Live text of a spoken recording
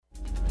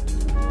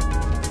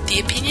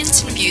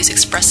opinions and views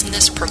expressed in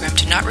this program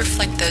do not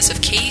reflect those of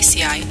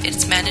KUCI,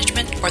 its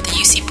management, or the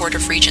UC Board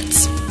of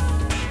Regents.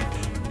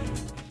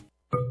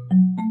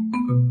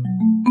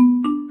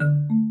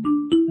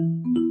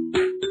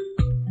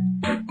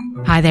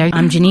 Hi there,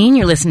 I'm Janine.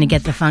 You're listening to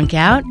Get the Funk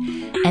Out,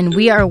 and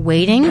we are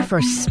waiting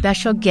for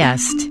special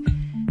guest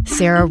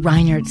Sarah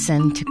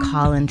Reinertsen to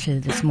call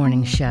into this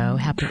morning's show.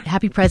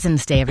 Happy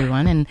President's Day,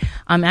 everyone. And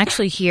I'm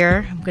actually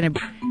here. I'm going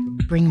to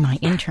bring my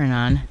intern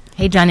on.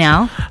 Hey,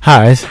 Donnell.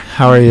 Hi,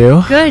 how are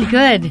you?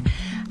 Good.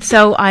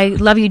 So I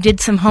love you did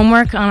some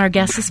homework on our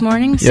guest this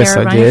morning, Yes,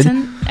 Sarah I did.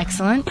 Reinertsen.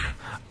 Excellent.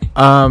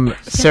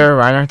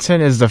 Sarah Reinertsen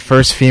is the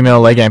first female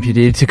leg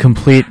amputee to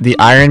complete the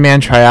Ironman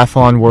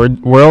Triathlon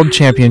World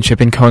Championship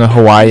in Kona,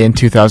 Hawaii in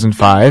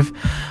 2005.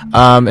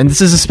 And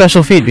this is a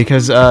special feat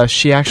because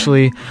she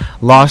actually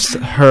lost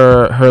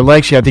her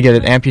leg. She had to get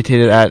it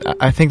amputated at,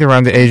 I think,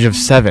 around the age of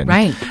 7.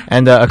 Right.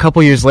 And a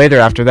couple years later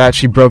after that,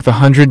 she broke the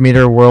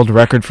 100-meter world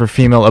record for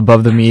female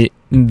above the knee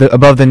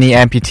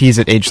amputees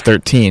at age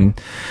 13.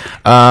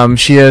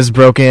 She has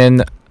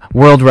broken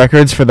world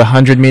records for the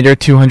 100-meter,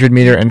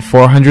 200-meter, and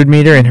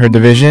 400-meter in her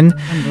division.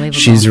 Unbelievable.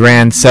 She's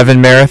ran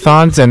 7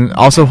 marathons and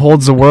also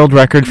holds the world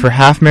record for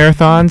half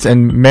marathons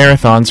and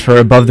marathons for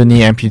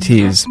above-the-knee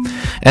amputees.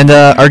 And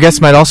our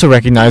guests might also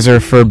recognize her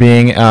for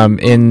being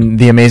in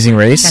The Amazing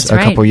Race. That's a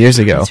right. couple years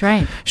ago. That's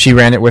right. She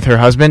ran it with her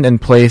husband and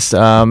placed.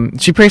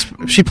 She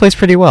placed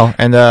pretty well,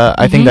 and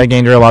I think that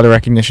gained her a lot of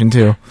recognition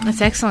too.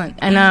 That's excellent.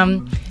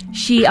 And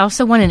she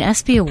also won an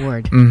ESPY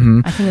award.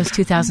 Mm-hmm. I think it was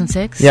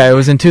 2006. Yeah, it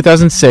was in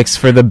 2006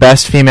 for the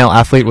best female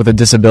athlete with a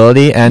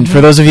disability. And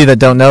for those of you that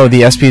don't know,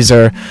 the ESPYs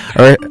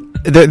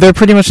they're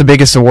pretty much the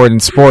biggest award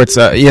in sports.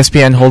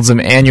 ESPN holds them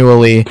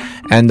annually,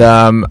 and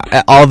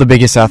all the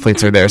biggest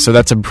athletes are there. So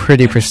that's a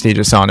pretty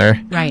prestigious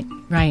honor. Right.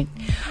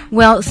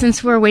 Well,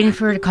 since we're waiting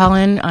for her to call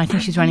in, I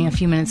think she's running a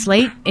few minutes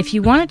late. If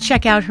you want to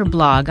check out her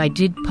blog, I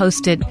did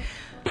post it.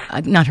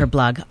 Not her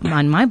blog,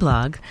 on my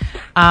blog.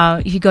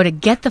 If you go to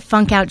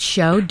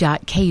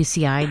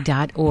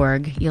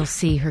getthefunkoutshow.kuci.org, you'll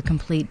see her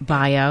complete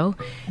bio.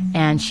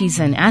 And she's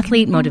an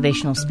athlete,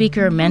 motivational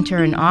speaker, mentor,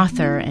 and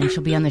author, and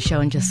she'll be on the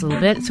show in just a little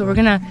bit. So we're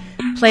going to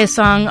play a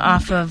song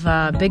off of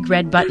Big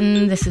Red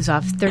Button. This is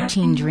off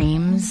 13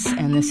 Dreams,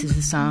 and this is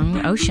the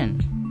song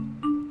Ocean.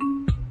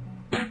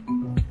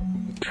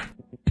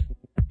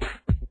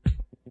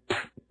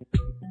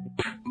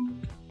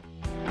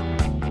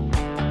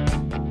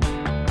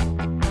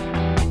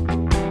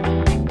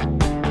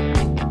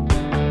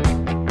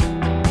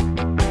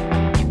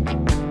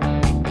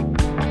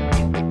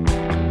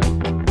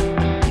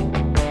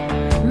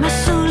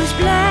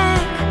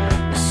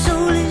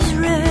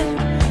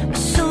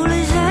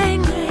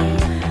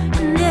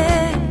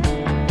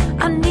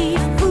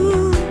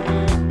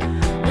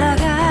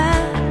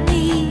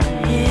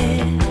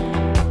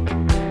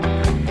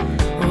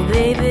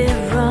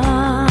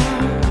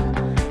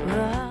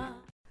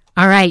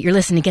 All right, you're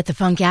listening to Get the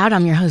Funk Out.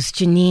 I'm your host,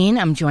 Janine.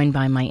 I'm joined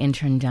by my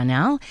intern,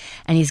 Donnell,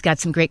 and he's got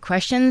some great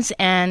questions.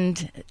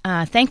 And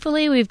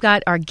thankfully, we've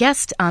got our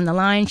guest on the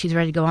line. She's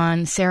ready to go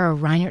on. Sarah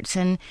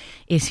Reinertsen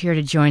is here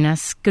to join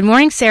us. Good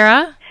morning,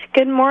 Sarah.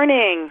 Good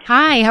morning.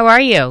 Hi, how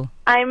are you?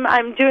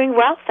 I'm doing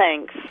well,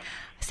 thanks.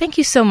 Thank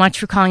you so much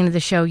for calling to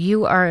the show.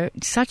 You are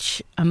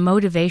such a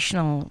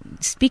motivational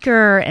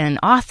speaker and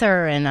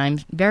author, and I'm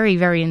very,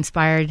 very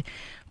inspired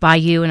by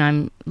you, and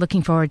I'm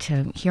looking forward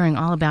to hearing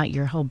all about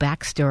your whole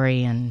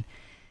backstory and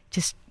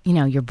just,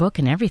 your book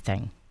and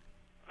everything.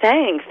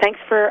 Thanks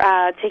for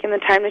taking the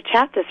time to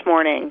chat this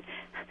morning.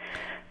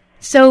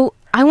 So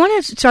I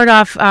want to start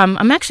off,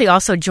 I'm actually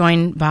also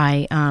joined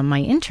by my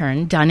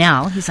intern,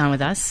 Donnell. He's on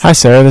with us. Hi,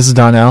 Sarah. This is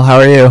Donnell. How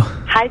are you?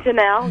 Hi,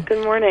 Donnell.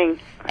 Good morning.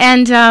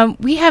 And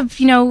we have,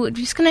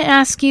 just going to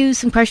ask you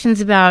some questions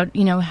about,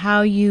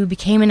 how you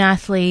became an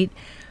athlete.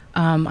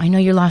 I know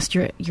you lost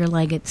your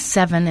leg at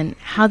 7, and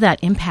how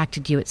that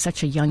impacted you at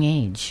such a young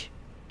age.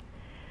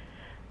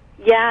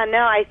 Yeah, no,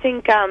 I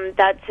think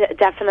that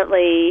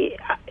definitely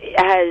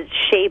has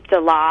shaped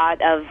a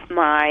lot of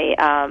my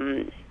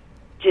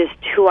just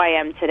who I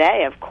am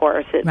today, of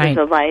course. It was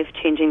a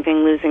life-changing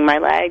thing, losing my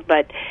leg,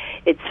 but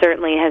it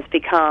certainly has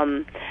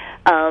become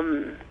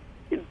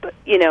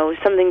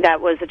something that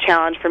was a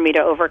challenge for me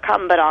to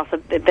overcome, but also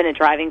been a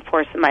driving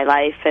force in my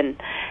life, and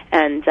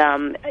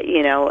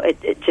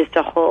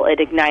it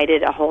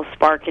ignited a whole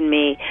spark in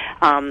me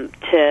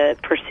to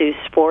pursue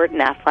sport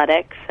and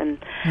athletics, and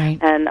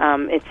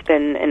it's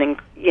been an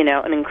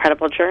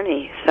incredible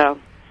journey. So.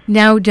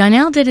 Now,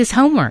 Donnell did his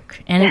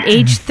homework, and at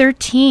age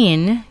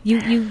 13,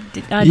 you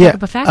dug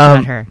up a fact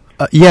about her.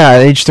 At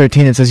age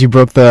 13, it says you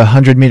broke the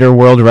 100-meter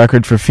world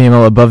record for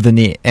female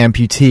above-the-knee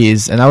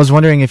amputees. And I was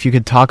wondering if you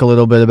could talk a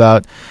little bit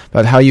about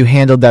how you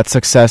handled that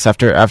success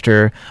after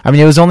it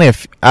was only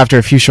after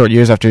a few short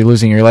years after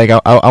losing your leg.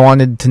 I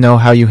wanted to know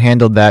how you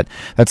handled that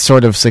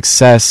sort of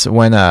success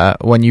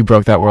when you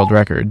broke that world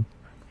record.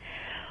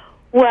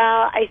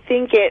 Well, I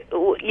think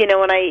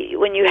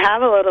when you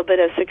have a little bit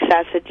of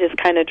success, it just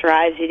kind of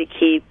drives you to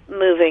keep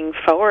moving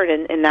forward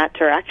in that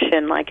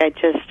direction. Like I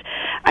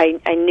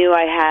knew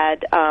I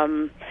had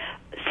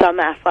some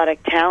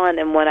athletic talent,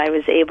 and when I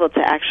was able to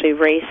actually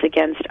race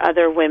against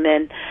other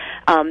women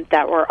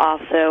that were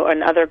also,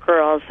 and other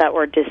girls that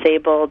were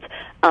disabled,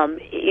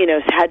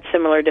 had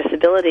similar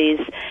disabilities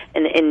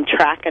in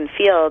track and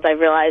field, I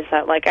realized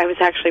that I was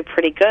actually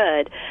pretty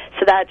good.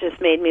 So that just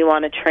made me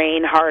want to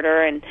train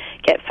harder and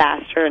get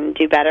faster and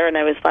do better. And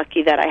I was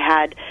lucky that I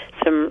had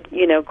some,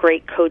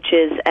 great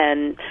coaches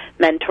and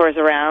mentors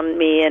around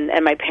me, and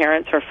my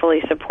parents were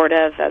fully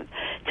supportive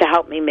to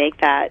help me make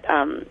that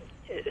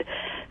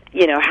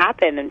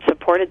happen, and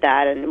supported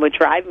that, and would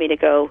drive me to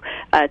go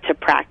to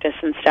practice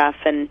and stuff.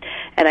 And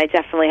I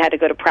definitely had to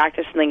go to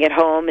practice and then get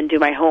home and do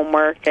my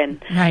homework.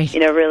 And, right.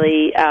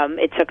 Really,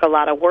 it took a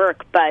lot of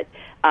work, but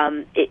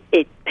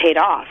it paid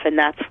off. And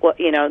that's what,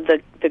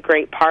 the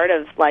great part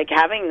of,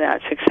 having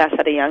that success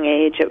at a young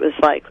age. It was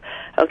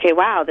okay,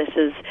 wow, this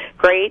is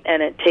great,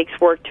 and it takes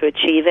work to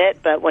achieve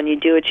it, but when you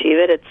do achieve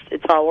it,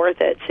 it's all worth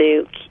it.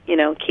 So,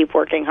 keep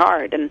working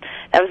hard. And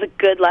that was a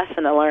good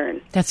lesson to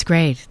learn. That's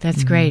great.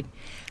 That's great.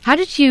 How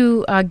did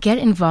you get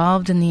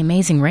involved in the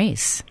Amazing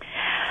Race?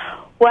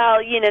 Well,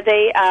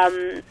 they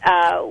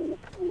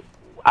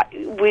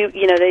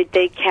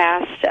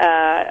cast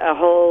a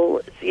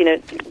whole,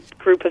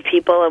 group of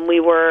people, and we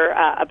were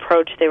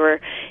approached. They were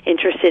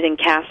interested in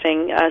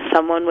casting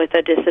someone with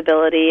a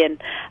disability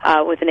and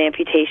with an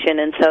amputation,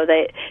 and so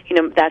they,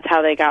 that's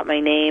how they got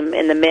my name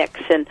in the mix.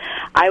 And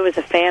I was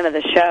a fan of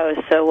the show,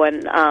 so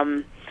when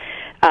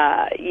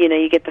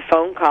you get the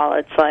phone call,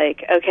 it's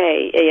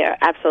okay, yeah,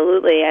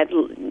 absolutely,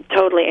 I'm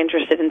totally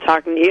interested in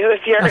talking to you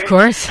if you're... Of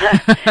course.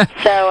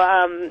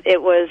 So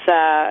it was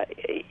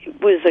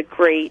a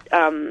great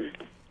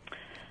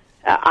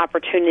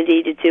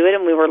opportunity to do it,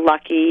 and we were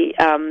lucky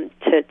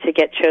to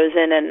get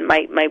chosen. And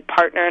my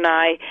partner and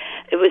I,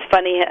 it was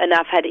funny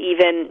enough, had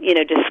even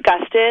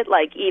discussed it,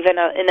 even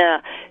in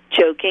a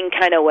joking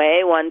kind of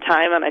way one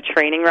time on a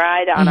training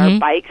ride on our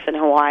bikes in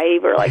Hawaii.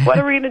 We were what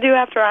are we going to do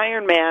after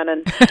Ironman?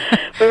 And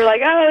we were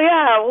oh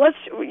yeah,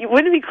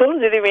 wouldn't it be cool to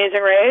do the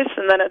Amazing Race?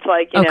 And then it's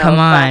come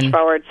on. flash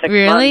forward 6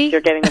 Really? months,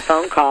 you're getting a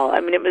phone call. I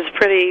mean, it was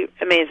pretty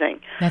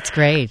amazing. That's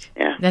great.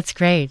 Yeah. That's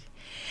great.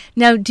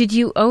 Now, did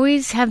you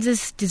always have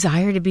this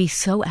desire to be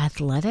so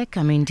athletic?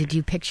 I mean, did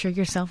you picture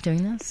yourself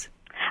doing this?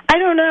 I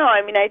don't know.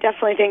 I mean, I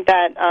definitely think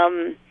that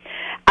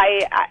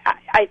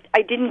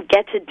I didn't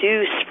get to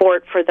do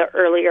sport for the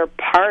earlier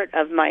part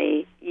of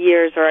my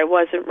years, or I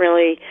wasn't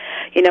really,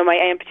 my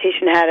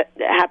amputation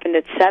happened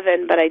at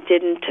 7, but I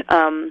didn't,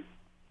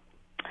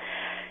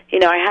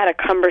 I had a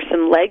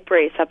cumbersome leg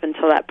brace up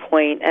until that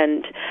point,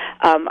 and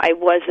I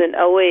wasn't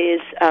always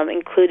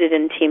included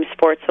in team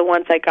sports. So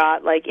once I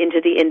got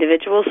into the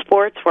individual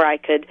sports where I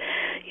could,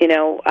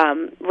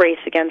 race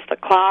against the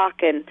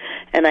clock, and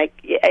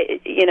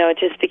it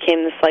just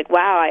became this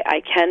wow,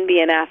 I can be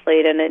an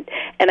athlete,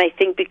 and I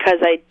think because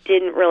I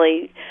didn't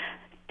really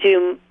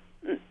do,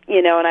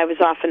 and I was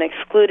often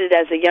excluded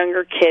as a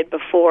younger kid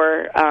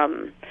before.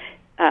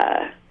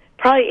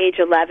 Probably age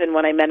 11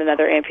 when I met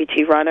another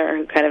amputee runner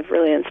who kind of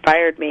really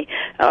inspired me.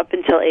 Up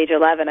until age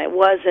 11, I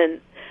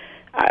wasn't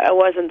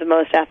the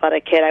most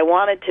athletic kid I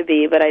wanted to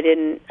be, but I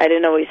didn't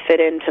always fit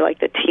into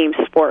the team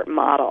sport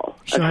model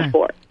of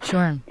sport.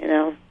 Sure.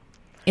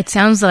 It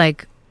sounds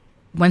like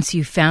once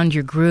you found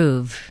your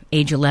groove,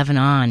 age 11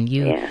 on,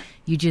 you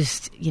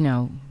just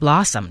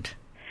blossomed.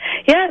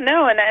 Yeah,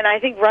 no, and I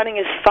think running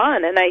is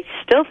fun, and I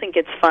still think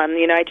it's fun.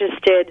 I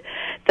just did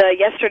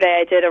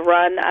yesterday I did a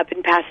run up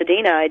in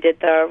Pasadena. I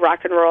did the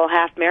Rock and Roll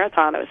Half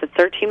Marathon. It was a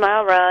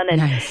 13-mile run, and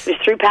nice. It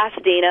was through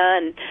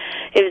Pasadena, and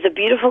it was a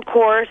beautiful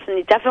course,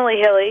 and definitely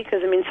hilly,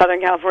 because,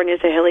 Southern California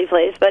is a hilly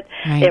place, but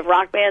right. They have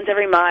rock bands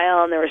every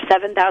mile, and there were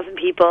 7,000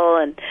 people,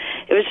 and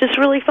it was just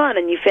really fun,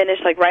 and you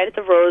finished, right at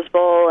the Rose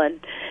Bowl,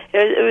 and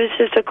it was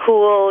just a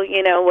cool,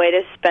 way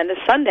to spend a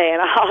Sunday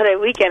and a holiday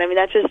weekend.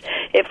 That's just,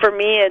 for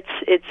me,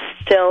 it's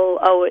still,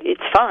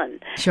 it's fun.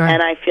 Sure.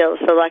 And I feel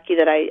so lucky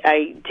that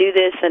I do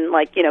this, and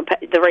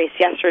the race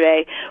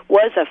yesterday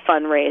was a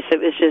fun race. It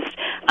was just,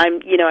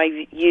 I'm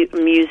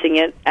using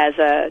it as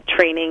a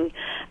training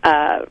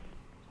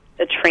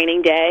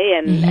day,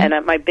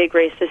 and my big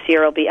race this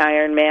year will be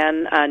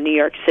Ironman, New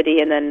York City,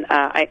 and then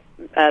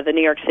the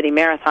New York City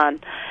Marathon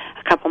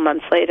a couple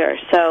months later.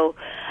 So,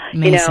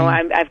 amazing.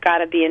 I've got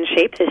to be in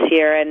shape this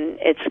year, and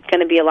it's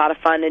going to be a lot of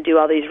fun to do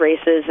all these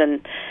races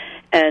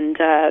and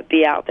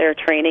be out there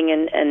training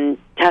and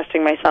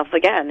testing myself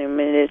again.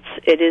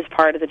 It is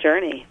part of the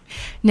journey.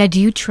 Now,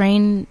 do you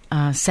train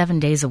 7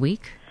 days a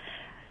week?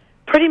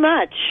 Pretty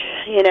much,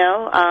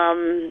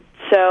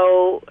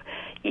 So,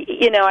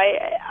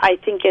 I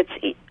think it's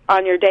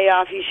on your day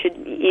off. You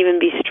should even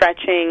be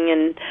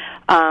stretching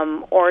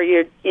or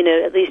you're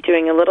at least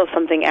doing a little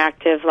something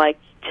active. Like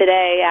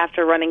today,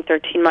 after running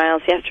 13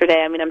 miles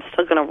yesterday, I'm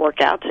still going to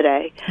work out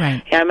today.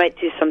 Right. I might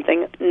do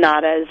something I'm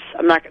not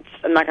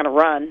going to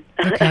run.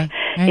 Okay.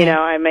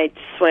 I might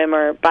swim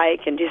or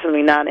bike and do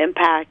something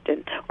non-impact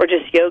or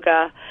just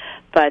yoga.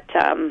 But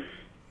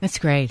that's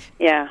great.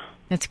 Yeah.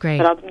 That's great.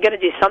 But I'm going to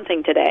do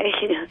something today.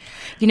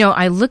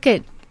 I look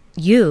at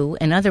you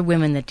and other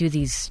women that do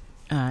these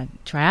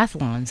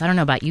triathlons. I don't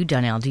know about you,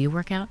 Donnell. Do you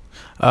work out?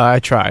 I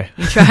try.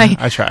 You try?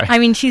 I try. I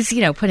mean, she's,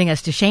 putting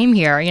us to shame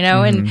here,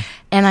 and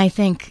I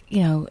think,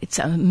 it's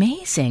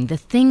amazing the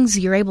things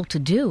you're able to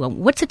do.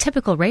 What's a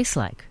typical race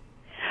like?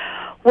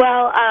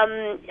 Well,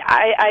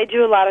 I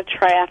do a lot of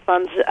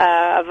triathlons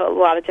of a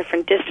lot of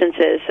different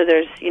distances. So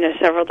there's,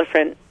 several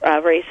different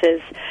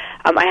races.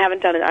 I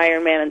haven't done an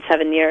Ironman in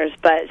 7 years,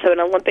 but so an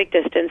Olympic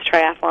distance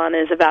triathlon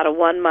is about a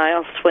 1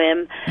 mile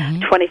swim,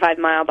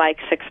 25-mile bike,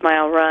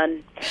 6-mile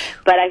run.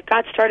 But I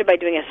got started by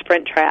doing a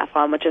sprint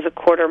triathlon, which is a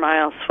 1/4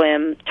 mile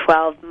swim,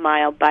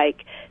 12-mile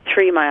bike,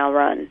 3-mile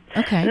run.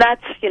 Okay. And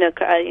that's,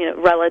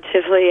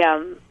 relatively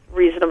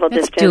reasonable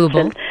That's distance.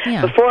 doable.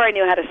 And before I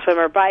knew how to swim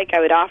or bike,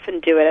 I would often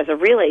do it as a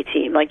relay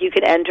team. Like, you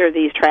could enter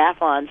these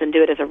triathlons and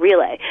do it as a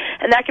relay.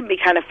 And that can be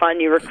kind of fun.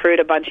 You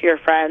recruit a bunch of your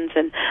friends,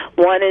 and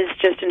one is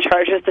just in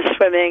charge of the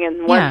swimming,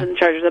 and one's in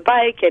charge of the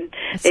bike, and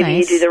That's maybe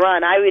nice. you do the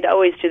run. I would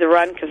always do the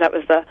run because that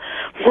was the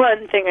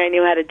one thing I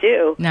knew how to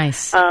do.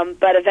 Nice.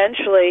 But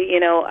eventually,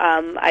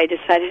 I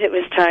decided it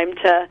was time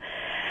to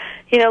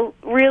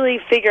really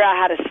figure out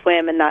how to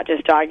swim and not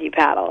just doggy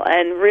paddle,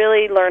 and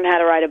really learn how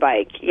to ride a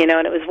bike, and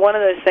it was one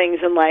of those things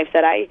in life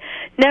that I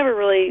never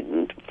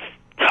really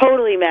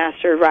totally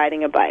mastered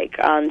riding a bike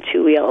on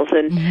 2 wheels,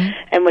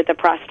 and with the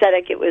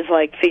prosthetic, it was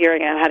like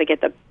figuring out how to get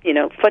the,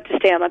 foot to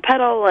stay on the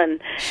pedal, and,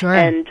 Sure.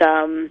 and,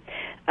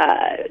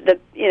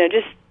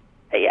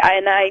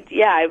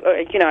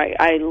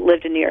 I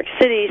lived in New York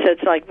City, so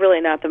it's like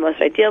really not the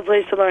most ideal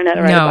place to learn how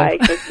to ride a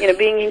bike. But,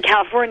 being in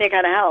California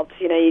kind of helps.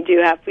 We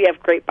have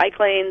great bike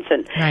lanes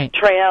and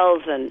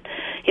trails, and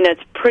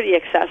it's pretty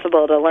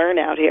accessible to learn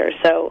out here.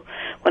 So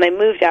when I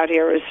moved out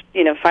here, it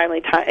was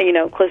finally time.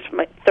 Close to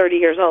my 30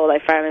 years old, I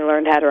finally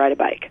learned how to ride a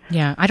bike.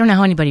 Yeah, I don't know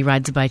how anybody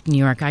rides a bike in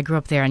New York. I grew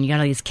up there, and you got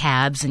all these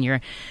cabs, and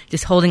you're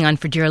just holding on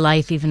for dear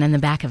life, even in the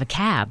back of a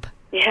cab.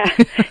 Yeah,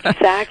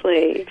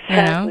 exactly.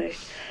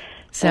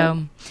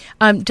 So,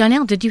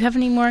 Donnell, did you have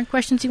any more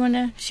questions you want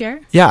to share?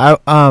 Yeah,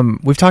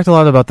 we've talked a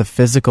lot about the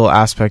physical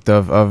aspect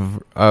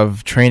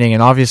of training,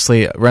 and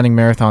obviously running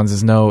marathons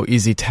is no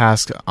easy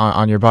task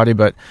on your body,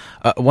 but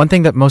one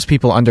thing that most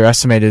people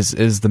underestimate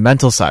is the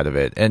mental side of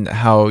it, and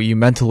how you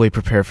mentally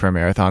prepare for a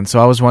marathon. So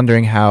I was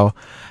wondering how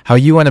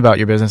you went about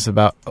your business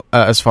about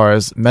as far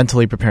as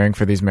mentally preparing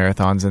for these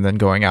marathons and then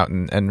going out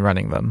and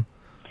running them.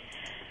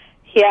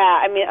 Yeah,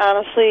 I mean,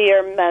 honestly,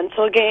 your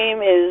mental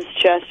game is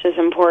just as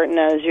important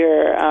as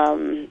your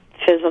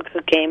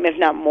physical game, if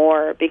not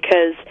more,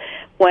 because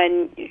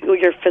when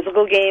your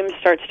physical game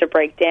starts to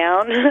break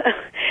down,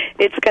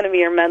 it's going to be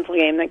your mental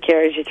game that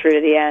carries you through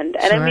to the end.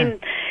 And Sure. I mean,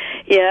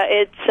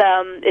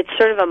 it's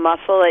sort of a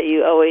muscle that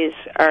you always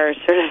are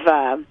sort of,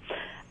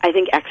 I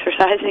think,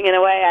 exercising in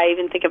a way. I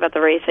even think about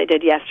the race I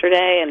did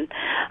yesterday, and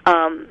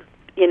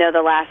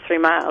the last 3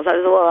 miles. I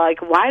was a little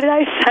like, why did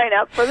I sign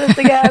up for this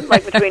again?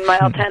 Like, between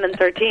mile 10 and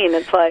 13,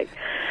 it's like,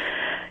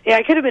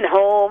 I could have been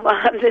home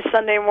on this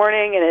Sunday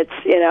morning, and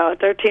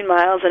it's, 13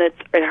 miles, and it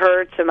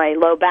hurts, and my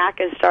low back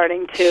is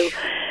starting to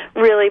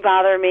really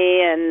bother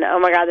me, and, oh,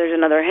 my God, there's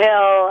another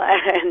hill,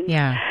 and,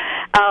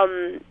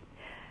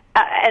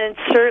 and it's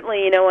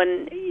certainly,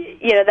 when,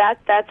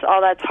 that's all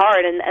that's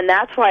hard, and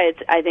that's why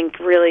it's, I think,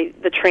 really,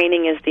 the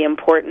training is the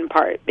important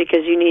part,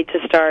 because you need to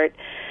start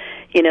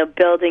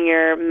building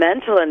your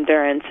mental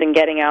endurance and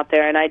getting out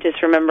there. And I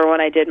just remember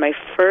when I did my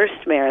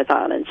first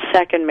marathon and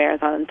second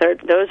marathon and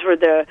third, those were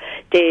the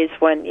days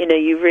when,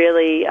 you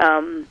really,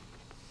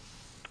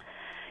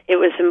 it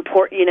was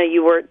important,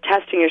 you were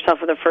testing yourself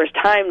for the first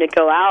time to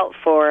go out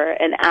for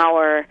an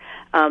hour,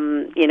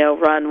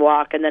 run,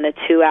 walk, and then a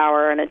 2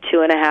 hour and a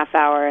 2.5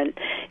 hour. And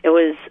it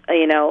was,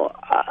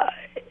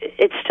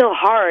 it's still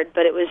hard,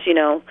 but it was,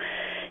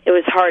 it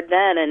was hard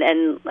then.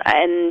 And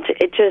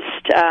it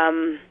just,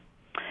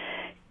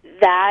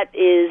 that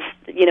is,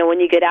 when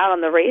you get out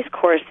on the race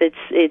course, it's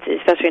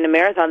especially in a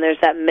marathon, there's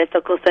that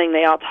mythical thing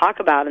they all talk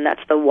about, and that's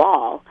the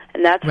wall.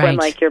 And that's when,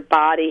 like, your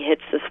body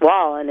hits this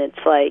wall, and it's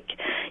like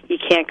you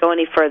can't go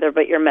any further,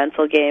 but your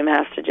mental game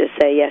has to just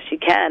say, yes, you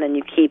can, and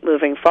you keep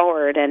moving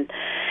forward. And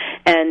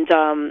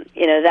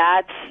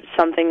that's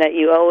something that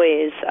you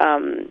always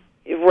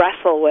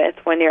wrestle with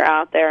when you're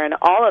out there. And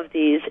all of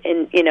these,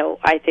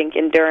 I think,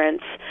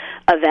 endurance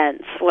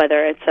events,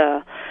 whether it's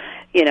a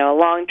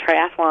long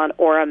triathlon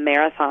or a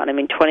marathon. I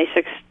mean,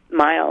 26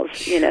 miles,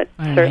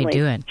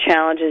 certainly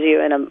challenges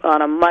you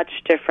on a much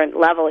different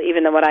level,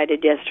 even than what I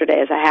did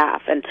yesterday as a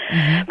half. And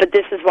but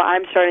this is why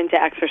I'm starting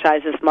to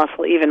exercise this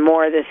muscle even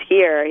more this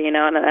year, and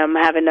I'm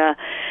having to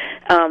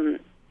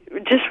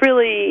just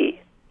really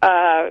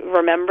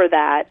remember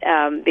that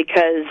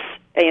because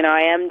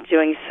I am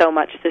doing so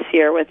much this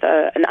year with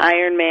an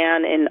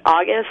Ironman in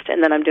August,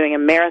 and then I'm doing a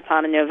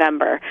marathon in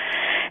November.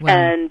 Wow.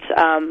 And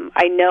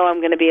I know I'm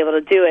going to be able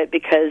to do it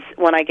because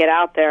when I get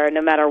out there,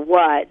 no matter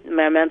what,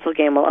 my mental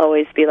game will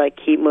always be like,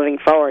 keep moving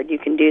forward. You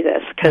can do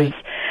this. Because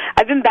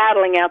I've been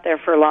battling out there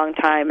for a long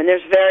time, and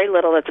there's very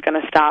little that's going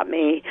to stop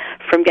me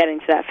from getting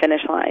to that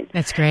finish line.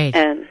 That's great.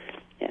 And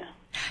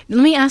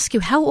Let me ask you,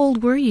 how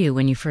old were you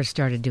when you first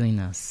started doing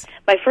this?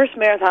 My first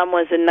marathon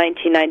was in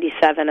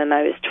 1997, and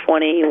I was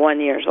 21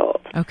 years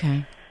old.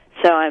 Okay.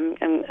 So I'm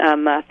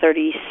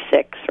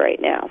 36 right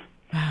now.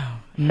 Wow.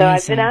 Amazing. So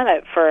I've been at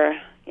it for,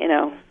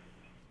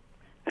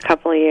 a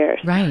couple of years.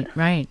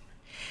 Right.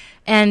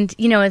 And,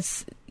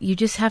 you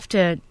just have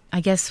to,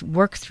 I guess,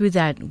 work through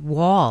that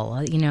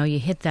wall. You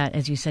hit that,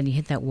 as you said, you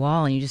hit that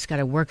wall, and you just got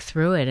to work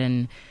through it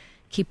and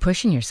keep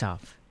pushing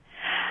yourself.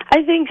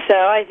 I think so.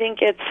 I think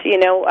it's,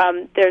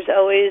 there's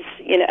always,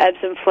 ebbs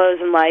and flows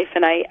in life,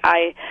 and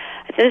I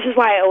this is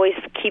why I always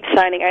keep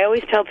signing. I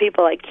always tell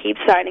people, keep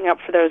signing up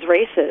for those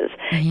races,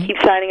 keep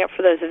signing up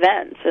for those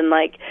events, and,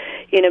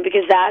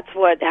 because that's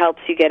what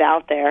helps you get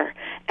out there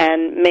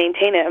and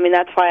maintain it. I mean,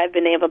 that's why I've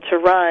been able to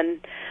run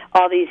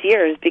all these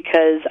years,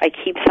 because I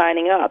keep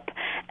signing up.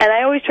 And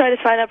I always try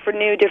to sign up for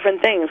new,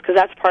 different things, because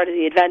that's part of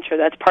the adventure.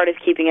 That's part of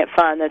keeping it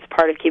fun. That's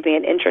part of keeping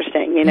it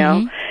interesting,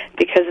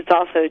 because it's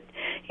also,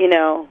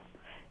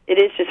 it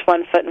is just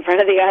one foot in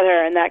front of the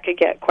other, and that could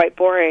get quite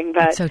boring.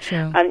 But that's so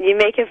true. You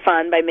make it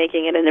fun by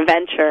making it an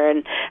adventure.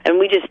 And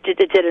we just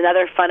did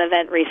another fun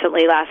event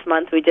recently last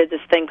month. We did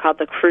this thing called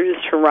the Cruise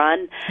to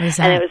Run. What is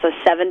that? And it was a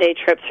 7-day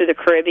trip through the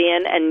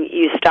Caribbean, and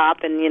you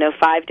stop in,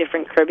 5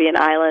 different Caribbean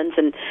islands,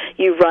 and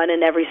you run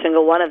in every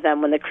single one of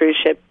them. When the cruise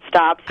ship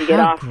stops, you get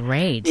off.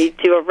 Great. You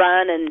do a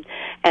run, and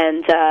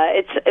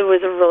it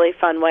was a really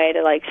fun way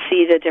to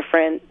see the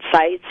different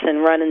sights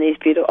and run in these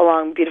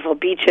along beautiful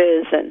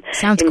beaches and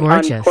sounds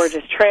gorgeous. On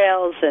gorgeous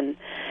trails. And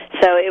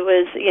so it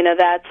was,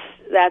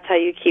 that's how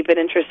you keep it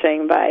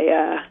interesting,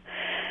 by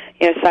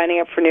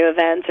signing up for new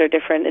events or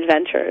different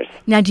adventures.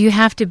 Now, do you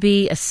have to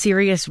be a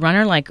serious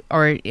runner,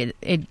 or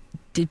it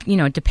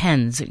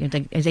depends?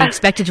 Is they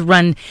expected to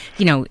run,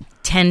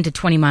 10 to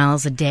 20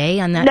 miles a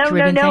day on that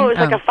Caribbean thing? No, it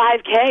was like a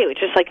 5K,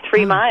 which is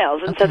 3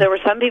 miles. And so there were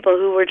some people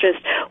who were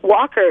just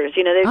walkers.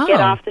 They'd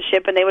get off the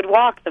ship and they would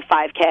walk the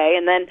 5K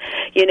and then,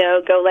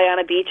 go lay on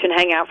a beach and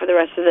hang out for the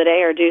rest of the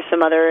day, or do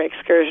some other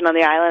excursion on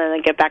the island and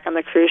then get back on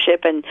the cruise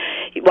ship. And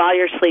while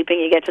you're sleeping,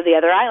 you get to the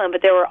other island.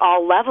 But there were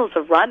all levels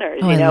of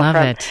runners, I love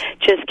from it.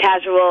 Just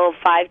casual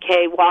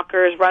 5K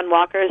walkers, run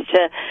walkers,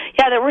 to,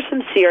 there were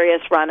some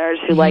serious runners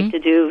who like to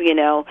do,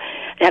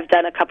 have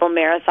done a couple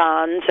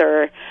marathons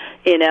or,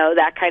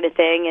 that kind of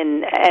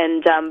thing,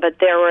 but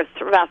there were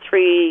about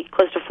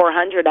close to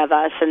 400 of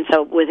us, and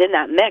so within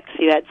that mix,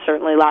 you had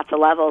certainly lots of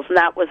levels, and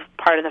that was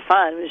part of the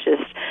fun. It was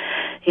just,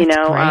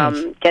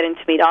 getting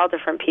to meet all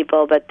different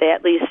people, but they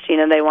at least,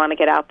 they want to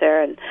get out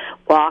there and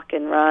walk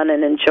and run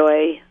and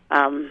enjoy,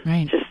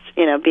 just,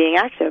 being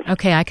active.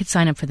 Okay, I could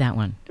sign up for that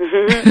one.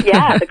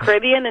 Yeah, the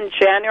Caribbean in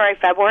January,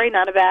 February,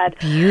 not a bad,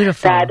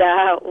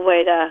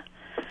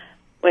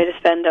 way to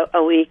spend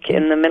a week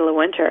in the middle of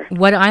winter.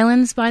 What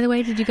islands, by the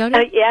way, did you go to?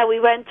 We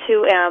went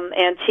to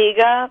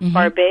Antigua,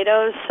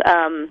 Barbados,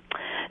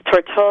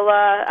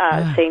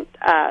 Tortola,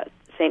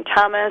 St.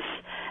 Thomas.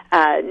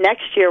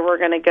 Next year we're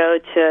going to go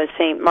to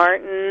St.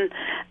 Martin.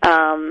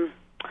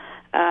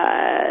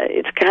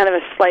 It's kind of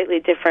a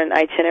slightly different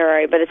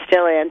itinerary, but it's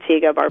still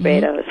Antigua,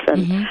 Barbados,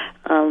 and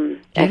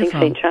I think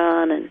St.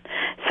 John. And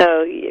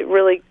so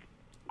really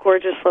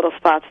gorgeous little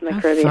spots in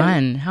the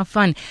Caribbean. How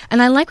fun.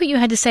 And I like what you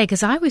had to say,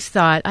 because I always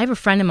thought, I have a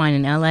friend of mine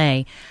in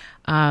L.A.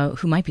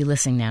 Who might be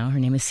listening now. Her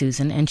name is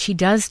Susan, and she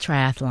does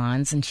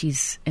triathlons, and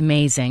she's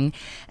amazing.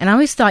 And I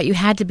always thought you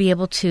had to be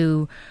able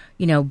to,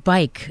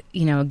 bike,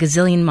 a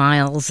gazillion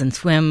miles and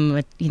swim,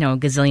 a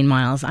gazillion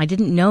miles. I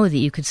didn't know that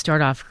you could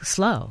start off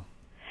slow.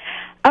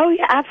 Oh,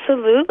 yeah,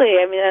 absolutely.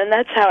 I mean, and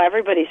that's how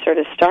everybody sort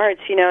of starts.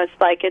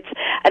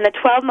 And the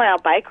 12-mile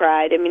bike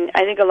ride,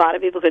 I think a lot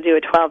of people could do a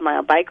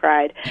 12-mile bike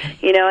ride,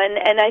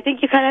 and I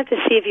think you kind of have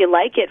to see if you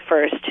like it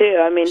first, too.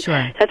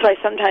 Sure. That's why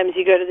sometimes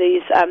you go to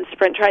these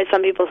sprint tries.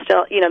 Some people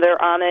still,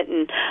 they're on it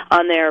and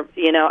on their,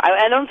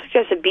 I don't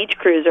suggest a beach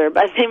cruiser,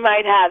 but they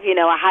might have,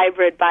 a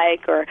hybrid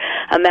bike or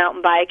a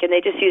mountain bike, and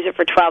they just use it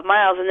for 12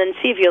 miles and then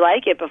see if you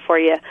like it before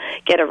you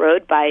get a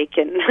road bike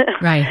and,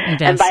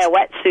 and buy a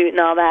wetsuit and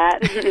all that.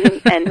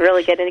 And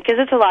really get in it, because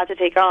it's a lot to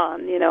take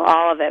on,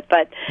 all of it.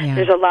 But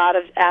there's a lot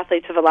of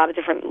athletes of a lot of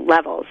different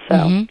levels.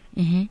 So,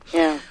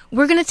 yeah.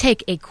 We're going to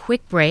take a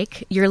quick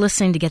break. You're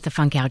listening to Get the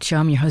Funk Out Show.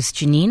 I'm your host,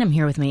 Janine. I'm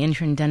here with my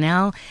intern,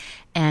 Donnell.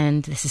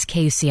 And this is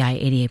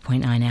KUCI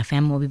 88.9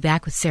 FM. We'll be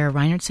back with Sarah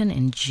Reinertsen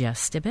in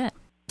just a bit.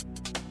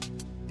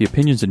 The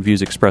opinions and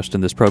views expressed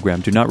in this program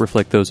do not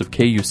reflect those of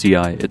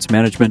KUCI, its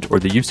management, or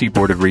the UC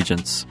Board of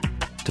Regents.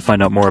 To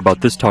find out more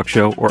about this talk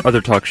show or other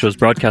talk shows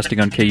broadcasting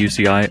on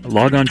KUCI,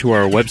 log on to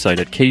our website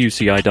at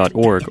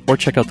kuci.org or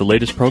check out the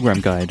latest program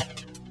guide.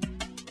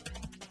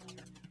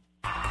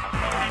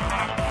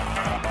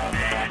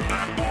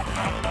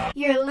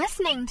 You're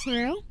listening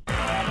to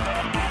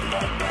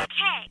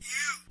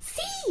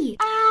KUCI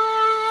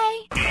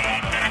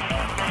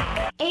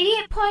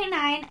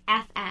 88.9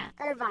 FM.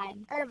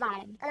 Irvine. Friend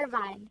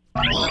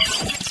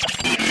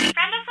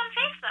us on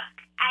Facebook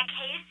at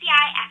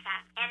KUCI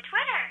FM and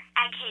Twitter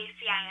at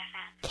KUCI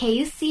FM.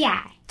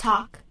 KUCI.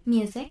 Talk,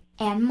 music,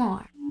 and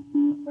more.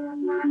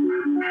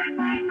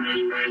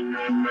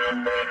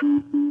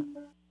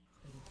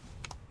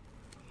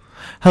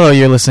 Hello,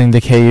 you're listening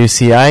to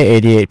KUCI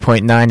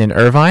 88.9 in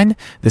Irvine.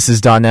 This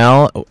is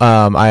Donnell.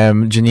 I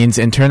am Janine's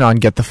intern on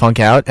Get the Funk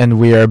Out, and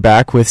we are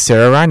back with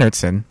Sarah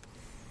Reinertsen.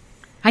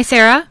 Hi,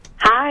 Sarah.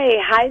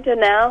 Hi,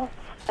 Donnell.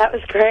 That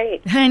was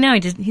great. I know,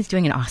 he's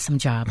doing an awesome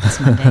job this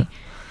Monday.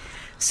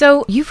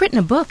 So, you've written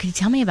a book. Can you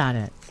tell me about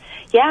it?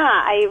 Yeah,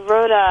 I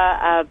wrote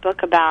a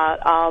book about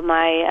all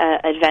my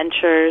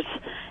adventures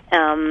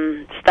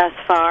thus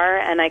far,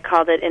 and I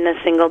called it In a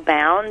Single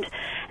Bound.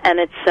 And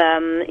it's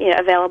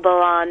available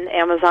on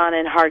Amazon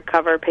in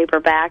hardcover,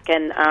 paperback,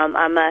 and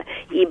I'm a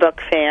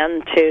ebook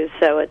fan too,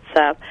 so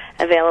it's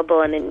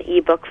available in an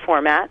ebook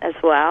format as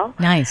well.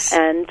 Nice.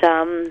 And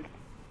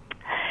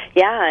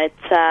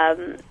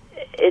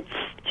it's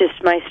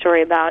just my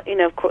story about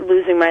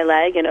losing my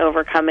leg and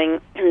overcoming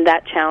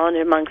that challenge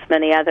amongst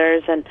many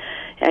others, and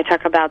I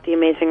talk about the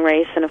Amazing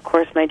Race and, of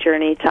course, my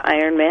journey to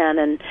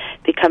Ironman and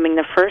becoming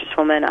the first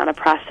woman on a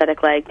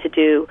prosthetic leg to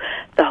do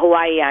the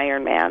Hawaii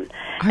Ironman.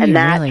 And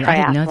that really?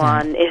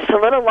 triathlon is a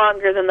little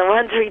longer than the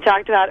ones we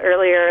talked about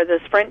earlier, the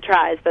sprint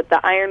tries, but the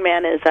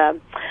Ironman is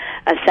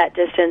a set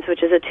distance,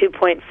 which is a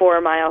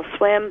 2.4-mile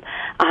swim,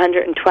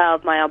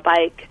 112-mile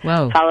bike,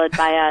 Whoa. followed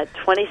by a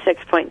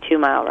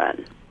 26.2-mile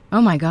run. Oh,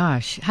 my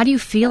gosh. How do you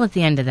feel at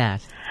the end of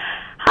that?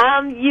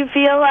 You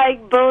feel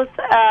like both,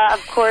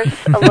 of course,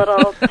 a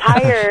little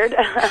tired.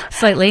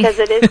 Slightly. Because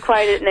it is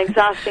quite an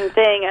exhausting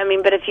thing. I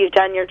mean, but if you've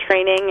done your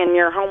training and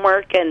your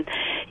homework and,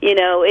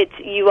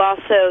 you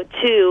also,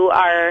 too,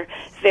 are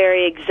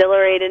very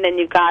exhilarated and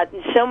you've got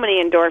so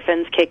many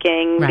endorphins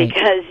kicking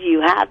because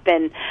you have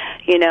been,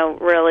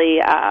 really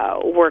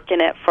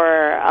working it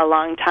for a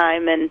long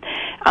time. And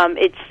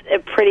it's a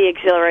pretty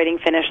exhilarating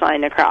finish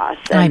line to cross.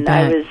 And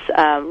I was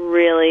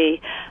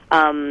really...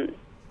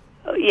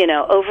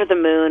 over the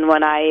moon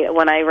when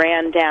I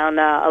ran down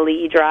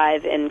Ali'i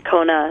Drive in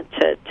Kona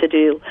to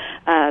do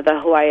the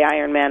Hawaii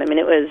Ironman. I mean,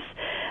 it was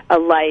a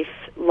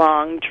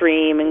lifelong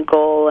dream and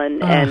goal,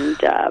 and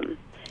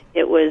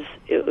it was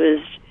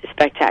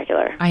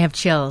spectacular. I have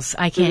chills.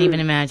 I can't even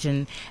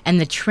imagine. And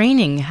the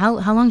training, how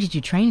long did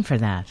you train for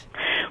that?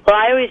 Well,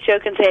 I always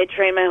joke and say I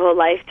trained my whole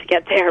life to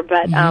get there,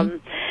 but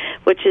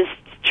which is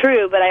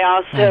true. But I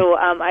also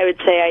I would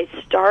say I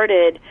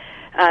started.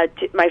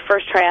 My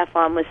first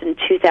triathlon was in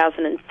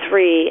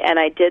 2003, and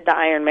I did the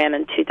Ironman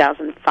in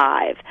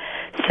 2005.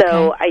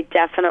 So I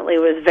definitely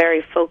was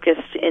very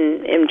focused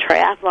in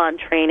triathlon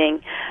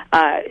training,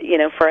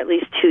 for at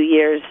least 2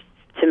 years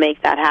to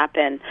make that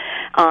happen.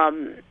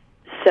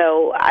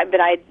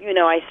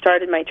 I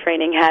started my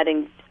training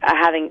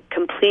having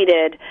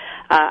completed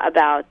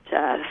about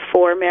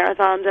 4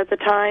 marathons at the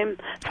time,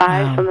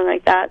 5, something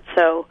like that.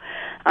 So,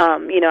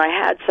 I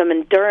had some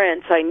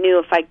endurance. I knew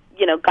if I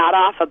got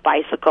off a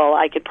bicycle,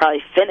 I could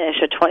probably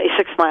finish a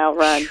 26-mile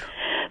run.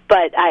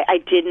 But I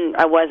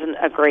wasn't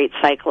a great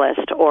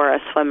cyclist or a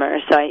swimmer,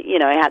 so I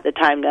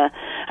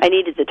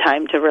needed the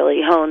time to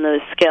really hone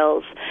those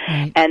skills.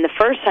 Right. And the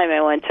first time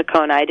I went to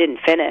Kona, I didn't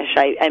finish.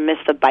 I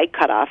missed the bike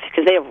cutoff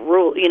because they have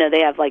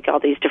they have like all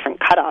these different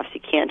cutoffs.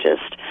 You can't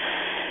just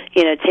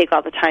take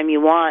all the time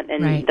you want.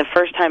 And the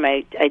first time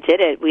I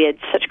did it, we had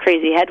such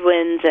crazy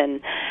headwinds,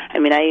 and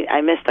I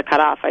missed the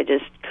cutoff. I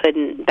just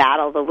couldn't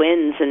battle the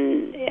winds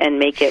and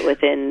make it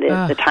within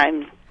the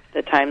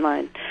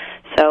timeline.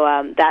 So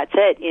that's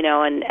it,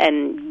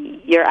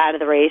 and you're out of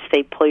the race.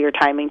 They pull your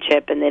timing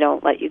chip and they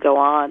don't let you go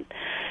on.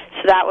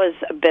 So that was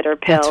a bitter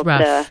pill.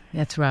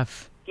 That's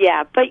rough.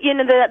 Yeah, but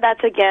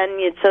that's again,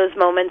 it's those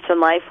moments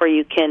in life where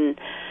you can,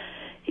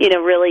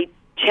 really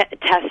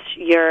test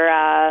your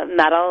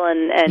mettle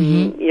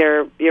and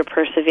your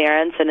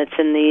perseverance, and it's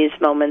in these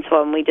moments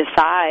when we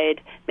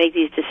make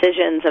these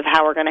decisions of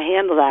how we're going to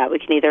handle that. We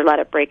can either let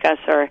it break us,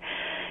 or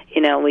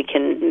we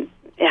can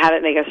have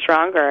it make us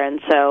stronger.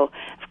 And so,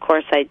 of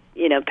course, I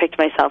picked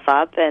myself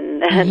up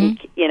and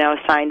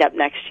signed up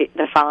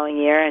the following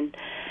year and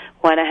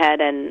went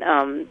ahead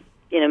and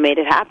made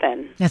it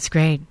happen. That's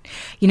great.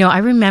 I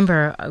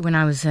remember when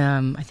I was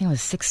I think I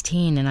was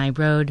 16, and I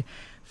rode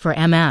for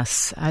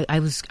MS. I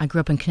grew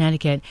up in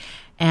Connecticut,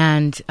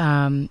 and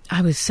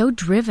I was so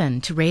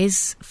driven to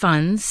raise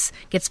funds,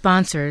 get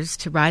sponsors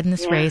to ride in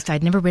this race.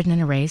 I'd never ridden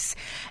in a race,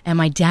 and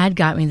my dad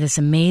got me this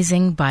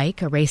amazing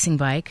bike, a racing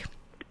bike,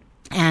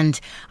 and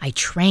I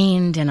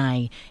trained and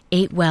I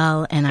ate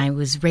well, and I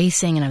was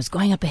racing, and I was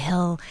going up a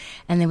hill,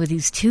 and there were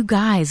these 2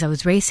 guys I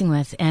was racing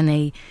with,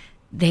 and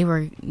they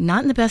were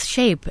not in the best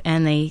shape,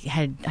 and I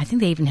think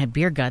they even had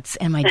beer guts.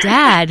 And my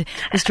dad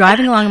was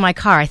driving along in my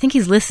car. I think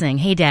he's listening.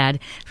 Hey, Dad,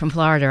 from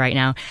Florida right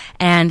now.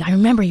 And I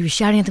remember he was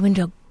shouting at the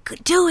window,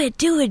 do it,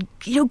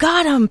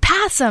 got him,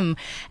 pass him.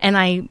 And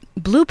I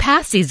blew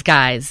past these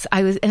guys.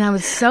 I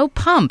was so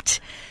pumped.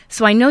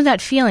 So I know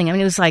that feeling. I mean,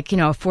 it was like, a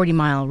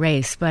 40-mile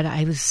race, but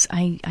I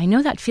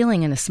know that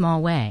feeling in a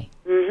small way.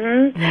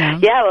 Mm-hmm.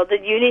 Yeah, well,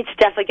 you need to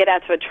definitely get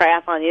out to a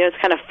triathlon. You know, it's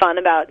kind of fun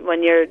about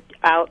when you're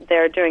out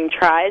there doing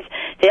tries.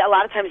 A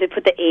lot of times they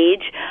put the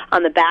age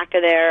on the back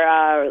of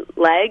their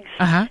legs.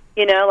 Uh-huh.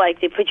 You know, like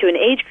they put you in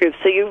age groups.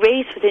 So you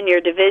race within your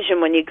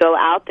division. When you go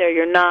out there,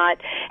 you're not,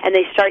 and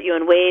they start you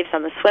in waves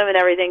on the swim and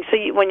everything. So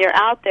when you're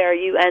out there,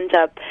 you end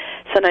up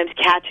sometimes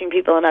catching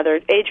people in other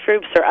age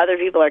groups, or other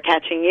people are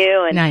catching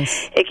you. And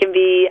nice. It can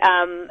be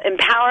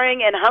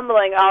empowering and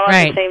humbling all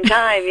at the same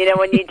time. You know,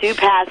 when you do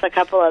pass a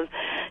couple of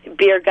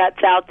beer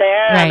guts out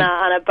there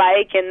on a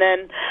bike, and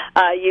then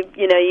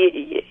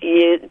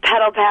you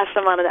pedal past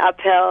them on an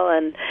uphill,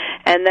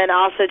 and then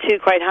also too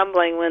quite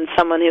humbling when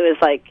someone who is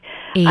like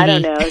 80. I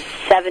don't know,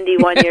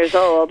 71 years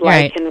old,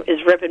 like is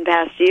ripping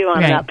past you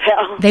on an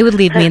uphill. They would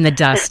leave me in the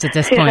dust at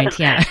this point.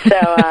 Yeah.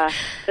 So,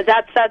 but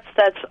that's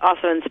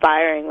also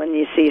inspiring when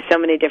you see so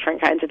many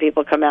different kinds of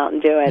people come out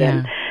and do it.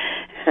 Yeah.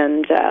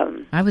 And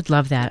I would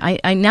love that.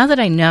 I now that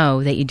I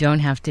know that you don't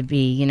have to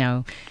be, you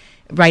know,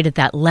 right at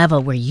that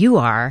level where you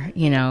are,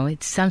 you know,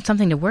 it's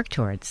something to work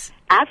towards.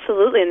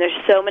 Absolutely, and there's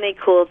so many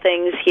cool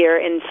things here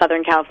in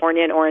Southern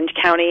California and Orange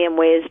County, and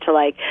ways to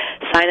like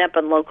sign up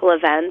on local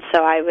events.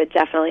 So I would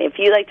definitely, if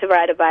you like to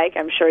ride a bike,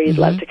 I'm sure you'd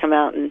love to come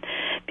out and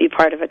be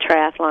part of a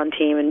triathlon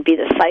team and be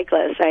the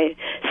cyclist. I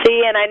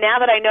see, and now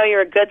that I know you're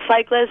a good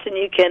cyclist and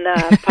you can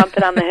pump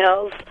it on the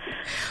hills.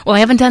 Well, I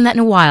haven't done that in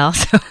a while,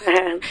 so.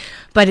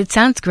 But it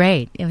sounds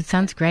great. It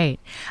sounds great.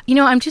 You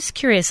know, I'm just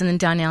curious, and then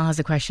Donnell has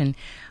a question.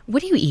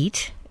 What do you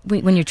eat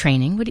when you're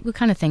training? What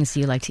kind of things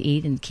do you like to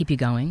eat and keep you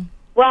going?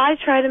 Well, I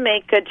try to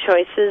make good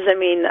choices. I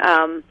mean,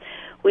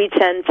 we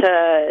tend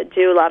to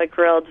do a lot of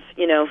grilled,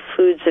 you know,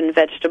 foods and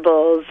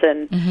vegetables,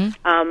 and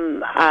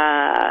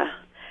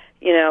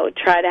you know,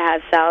 try to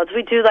have salads.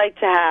 We do like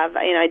to have,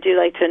 you know, I do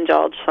like to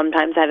indulge.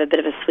 Sometimes I have a bit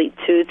of a sweet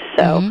tooth,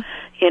 so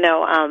you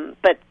know,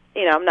 but.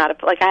 You know, I'm not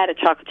I had a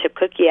chocolate chip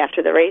cookie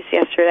after the race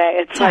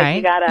yesterday. It's like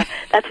you gotta.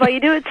 That's why you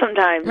do it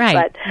sometimes.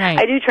 But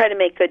I do try to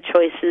make good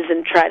choices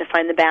and try to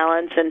find the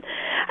balance. And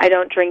I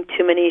don't drink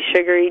too many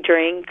sugary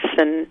drinks.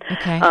 And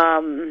I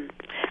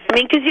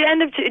mean, because you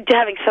end up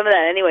having some of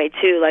that anyway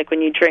too. Like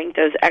when you drink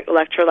those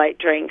electrolyte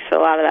drinks, a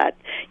lot of that.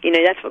 You know,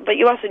 but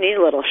you also need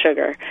a little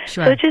sugar.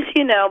 Sure. So just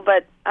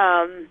but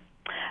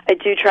I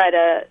do try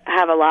to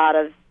have a lot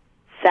of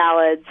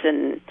salads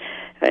and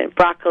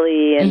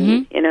broccoli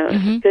and you know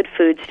good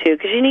foods too,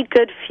 because you need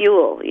good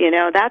fuel. You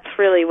know, that's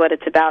really what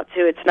it's about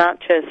too. It's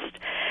not just,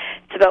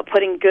 it's about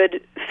putting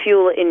good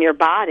fuel in your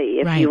body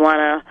if you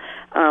want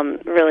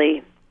to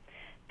really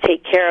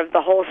take care of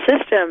the whole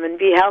system and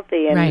be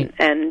healthy and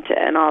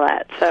and all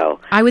that. So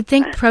I would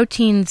think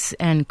proteins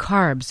and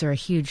carbs are a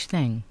huge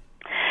thing.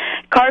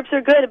 Carbs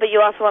are good, but you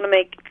also want to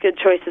make good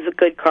choices of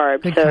good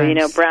carbs. You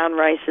know, brown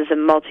rices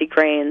and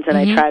multigrains, and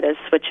I try to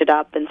switch it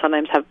up and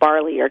sometimes have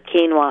barley or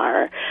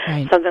quinoa or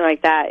something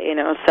like that, you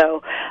know.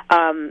 So,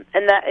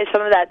 and that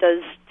some of that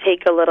does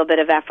take a little bit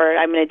of effort.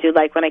 I mean, I do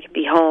like when I can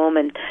be home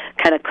and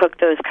kind of cook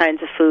those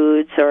kinds of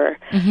foods, or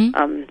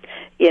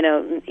you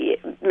know,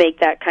 make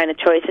that kind of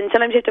choice. And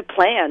sometimes you have to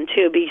plan,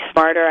 too, be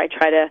smarter. I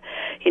try to,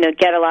 you know,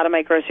 get a lot of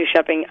my grocery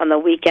shopping on the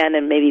weekend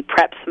and maybe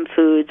prep some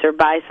foods or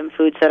buy some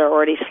foods that are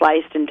already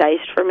sliced and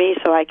diced for me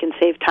so I can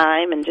save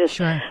time and just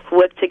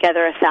whip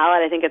together a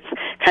salad. I think it's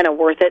kind of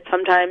worth it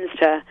sometimes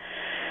to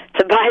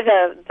buy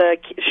the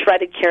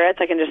shredded carrots.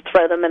 I can just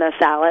throw them in a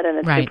salad, and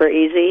it's super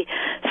easy.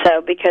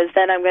 So, because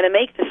then I'm going to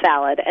make the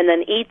salad and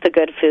then eat the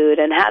good food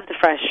and have the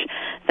fresh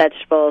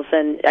vegetables.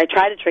 And I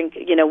try to drink,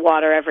 you know,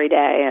 water every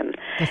day.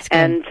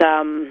 And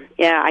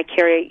I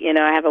carry, you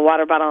know, I have a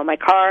water bottle in my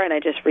car, and I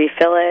just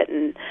refill it,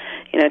 and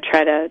you know,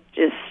 try to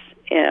just,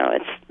 you know,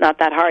 it's not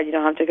that hard. You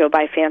don't have to go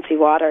buy fancy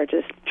water.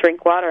 Just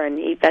drink water and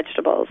eat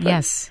vegetables.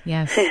 Yes.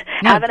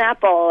 Have an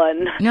apple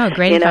and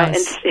great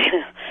advice.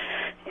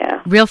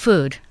 Real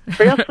food.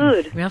 Real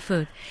food. Real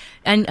food.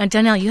 And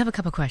Donnell, you have a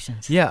couple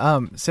questions. Yeah,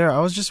 Sarah, I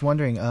was just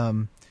wondering,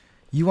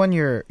 you won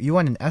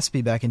an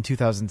ESPY back in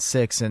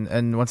 2006,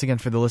 and once again,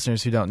 for the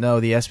listeners who don't know,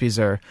 the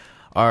ESPYs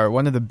are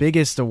one of the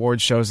biggest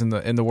award shows in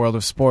the world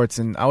of sports,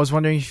 and I was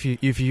wondering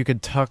if you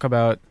could talk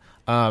about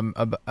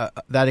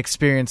that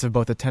experience of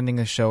both attending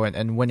the show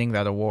and winning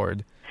that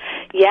award.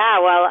 Yeah,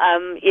 well,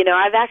 you know,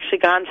 I've actually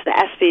gone to the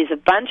ESPYs a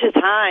bunch of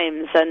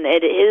times, and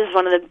it is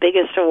one of the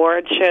biggest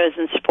award shows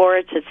in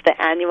sports. It's the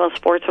annual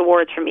sports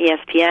awards from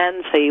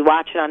ESPN, so you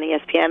watch it on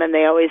ESPN, and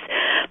they always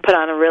put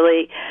on a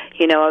really,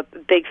 you know, a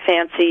big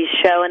fancy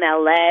show in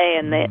L.A.,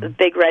 and the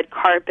big red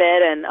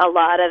carpet, and a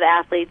lot of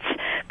athletes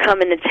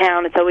come into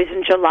town. It's always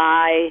in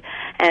July,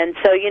 and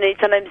so, you know,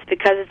 sometimes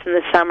because it's in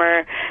the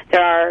summer,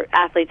 there are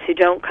athletes who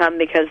don't come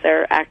because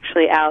they're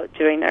actually out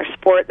doing their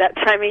sport that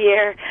time of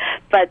year.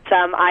 But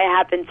I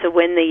happened to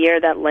win the year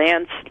that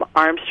Lance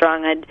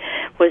Armstrong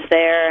was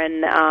there,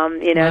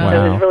 and you know,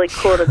 so it was really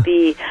cool to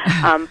be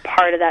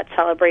part of that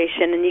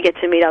celebration. And you get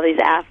to meet all these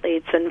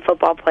athletes and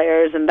football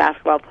players and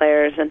basketball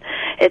players, and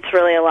it's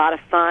really a lot of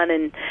fun.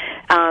 And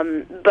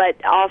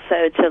but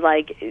also to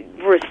like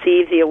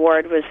receive the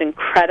award was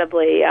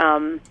incredibly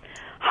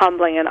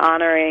humbling and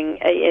honoring.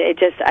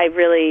 I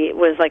really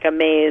was like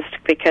amazed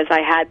because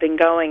I had been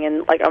going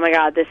and like, oh my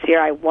God, this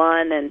year I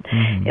won, and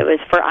it was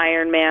for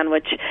Ironman,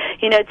 which,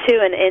 you know, too,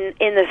 and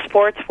in the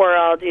sports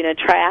world, you know,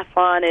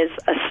 triathlon is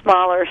a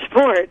smaller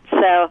sport,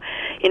 so,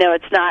 you know,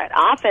 it's not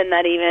often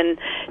that even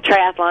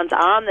triathlon's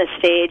on the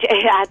stage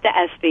at the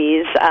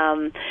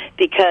ESPYs,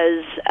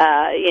 because,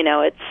 you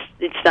know,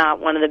 it's not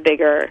one of the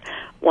bigger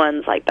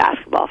ones like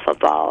basketball,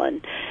 football,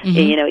 and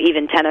you know,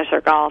 even tennis or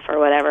golf or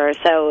whatever.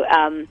 So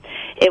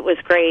it was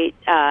great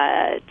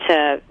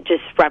to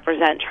just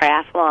represent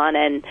triathlon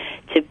and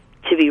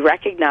to be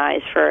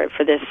recognized for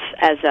this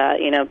as a,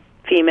 you know,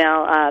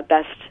 female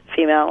best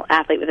female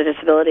athlete with a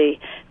disability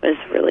was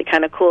really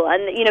kind of cool.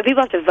 And, you know,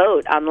 people have to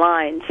vote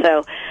online,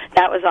 so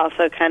that was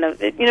also kind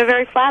of, you know,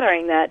 very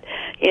flattering that,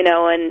 you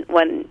know,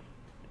 when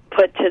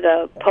put to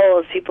the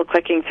polls, people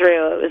clicking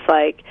through, it was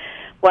like,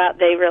 wow,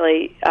 they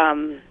really,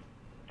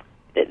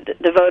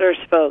 the voters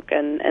spoke,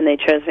 and they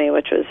chose me,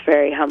 which was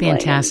very humbling.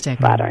 Fantastic. And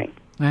flattering.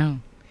 Wow.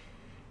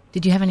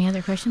 Did you have any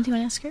other questions you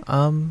want to ask her?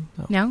 No.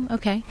 No?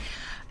 Okay.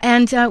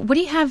 And what do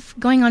you have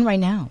going on right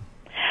now?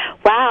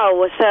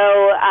 Wow. So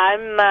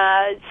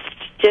I'm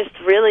just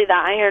really the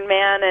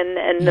Ironman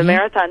and the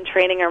marathon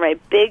training are my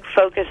big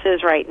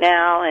focuses right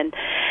now. And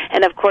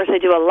of course, I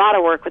do a lot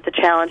of work with the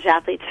Challenged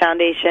Athletes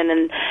Foundation,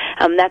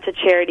 and that's a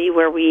charity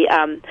where we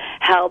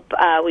help.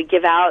 We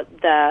give out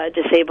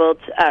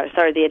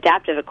the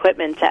adaptive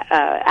equipment to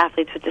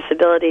athletes with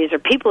disabilities or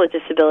people with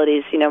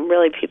disabilities. You know,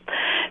 really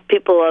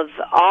people of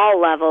all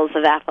levels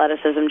of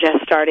athleticism,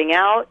 just starting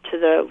out to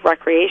the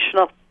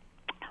recreational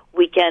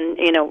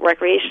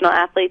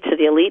athlete to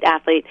the elite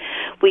athlete.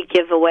 We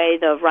give away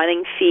the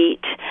running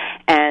feet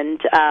and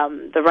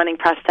the running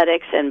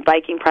prosthetics and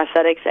biking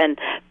prosthetics and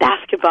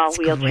basketball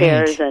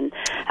wheelchairs and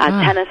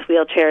tennis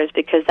wheelchairs,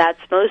 because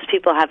most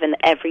people have an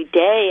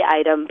everyday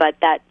item, but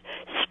that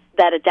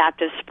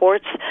adaptive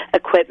sports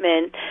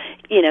equipment,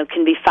 you know,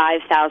 can be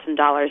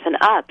 $5,000 and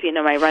up. You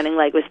know, my running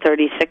leg was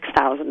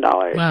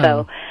 $36,000. Wow.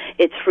 So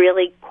it's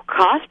really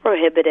cost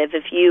prohibitive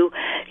if you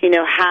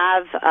know,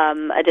 have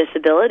a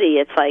disability.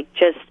 It's like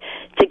just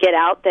to get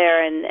out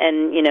there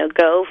and you know,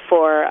 go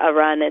for a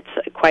run, it's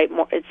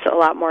a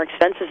lot more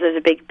expensive. There's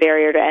a big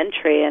barrier to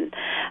entry, and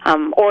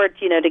or,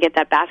 you know, to get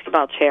that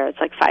basketball chair, it's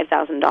like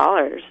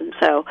 $5,000. And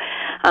so,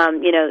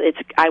 you know,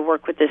 I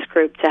work with this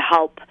group to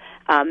help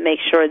make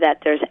sure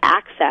that there's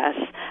access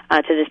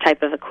to this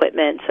type of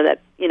equipment, so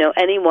that, you know,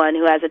 anyone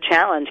who has a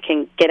challenge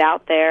can get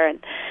out there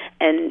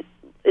and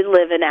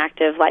live an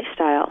active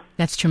lifestyle.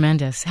 That's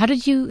tremendous. How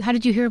did you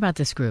hear about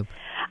this group?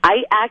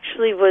 I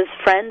actually was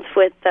friends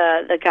with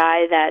the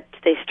guy that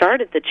they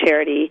started the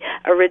charity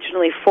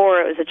originally for.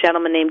 It was a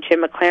gentleman named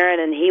Jim McLaren,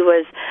 and he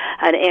was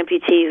an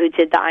amputee who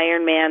did the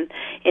Ironman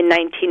in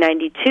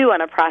 1992 on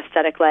a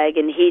prosthetic leg,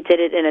 and he did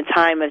it in a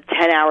time of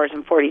 10 hours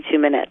and 42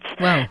 minutes.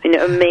 Wow. You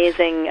know,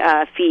 amazing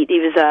feat. He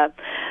was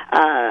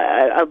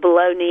a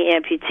below-knee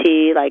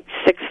amputee, like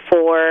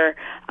 6'4".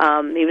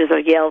 He was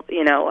a Yale,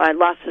 you know,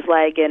 lost his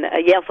leg, and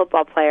a Yale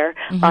football player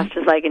lost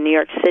his leg in New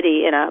York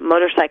City in a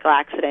motorcycle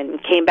accident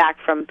and came back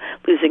from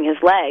losing his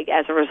leg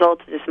as a result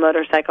of this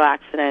motorcycle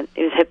accident.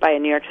 He was hit by a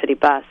New York City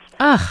bus.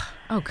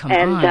 Oh, come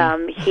on.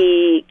 And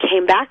he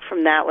came back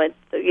from that with,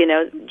 you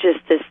know, just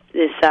this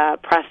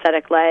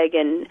prosthetic leg,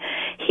 and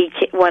he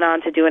went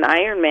on to do an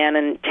Ironman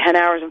in 10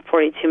 hours and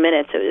 42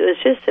 minutes. It was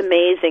just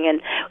amazing,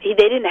 and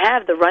they didn't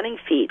have the running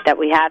feet that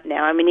we have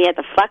now. I mean, he had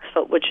the flex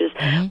foot, which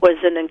was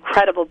an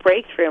incredible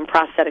breakthrough in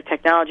prosthetic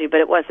technology, but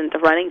it wasn't the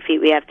running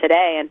feet we have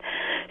today. And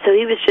so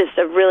he was just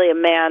really a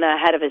man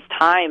ahead of his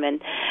time.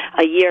 And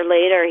a year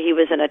later, he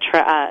was in a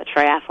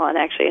triathlon,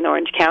 actually, in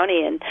Orange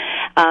County, and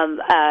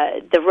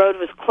the road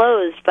was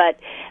closed, but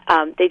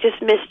they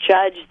just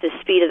misjudged the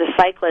speed of the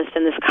cyclist,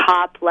 and this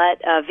cop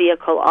let a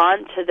vehicle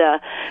onto the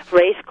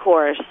race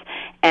course,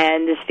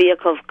 and this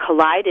vehicle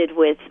collided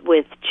with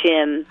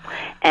Jim,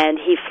 and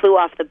he flew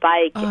off the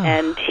bike,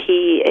 and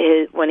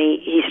when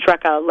he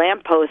struck a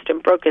lamppost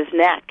and broke his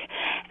neck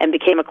and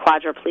became a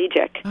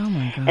quadriplegic. Oh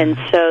my God. And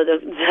so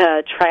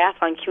the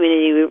triathlon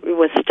community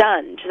was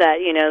stunned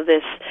that, you know,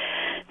 this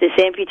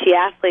amputee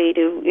athlete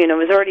who, you know,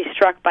 was already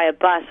struck by a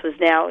bus was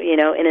now, you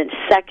know, in a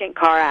second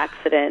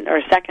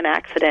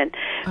accident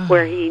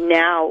where he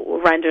now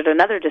rendered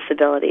another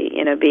disability,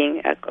 you know,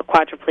 being a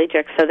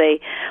quadriplegic. So they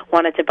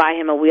wanted to buy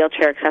him a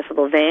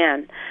wheelchair-accessible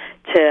van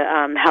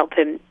to help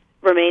him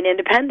remain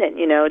independent,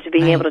 you know, to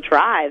being able to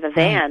drive a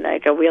van,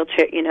 like a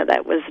wheelchair, you know,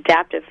 that was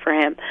adaptive for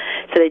him.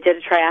 So they did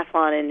a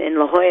triathlon in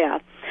La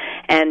Jolla,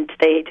 and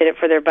they did it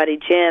for their buddy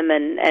Jim,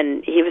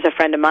 and he was a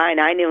friend of mine.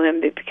 I knew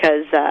him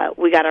because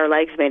we got our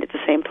legs made at the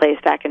same place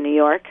back in New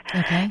York.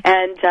 Okay.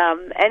 And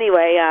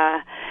anyway,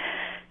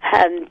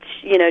 and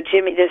you know,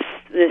 Jimmy, this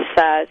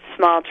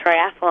small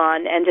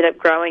triathlon ended up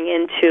growing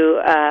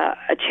into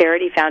a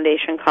charity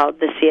foundation called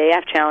the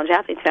CAF, Challenge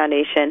Athletes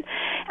Foundation,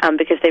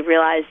 because they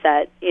realized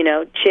that, you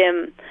know,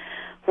 Jim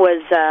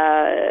was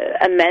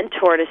a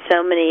mentor to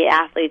so many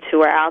athletes who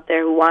were out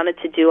there who wanted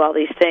to do all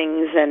these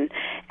things, and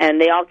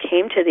they all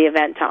came to the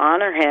event to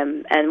honor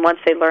him. And once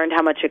they learned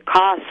how much it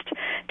cost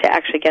to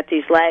actually get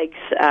these legs,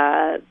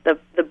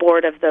 the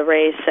board of the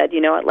race said,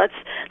 you know what, let's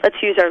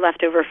use our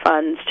leftover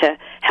funds to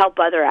help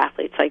other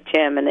athletes like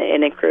Jim and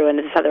Icru and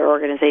this other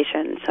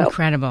organization. So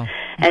Incredible.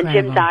 And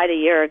Jim died a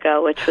year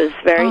ago, which was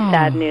very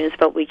sad news,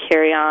 but we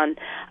carry on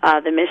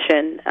the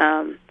mission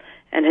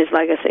and his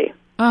legacy.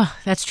 Oh,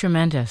 that's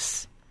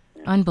tremendous.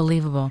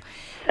 Unbelievable.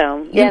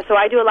 So, so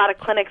I do a lot of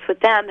clinics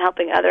with them,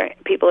 helping other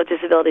people with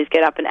disabilities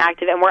get up and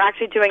active. And we're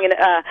actually doing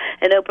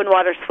an open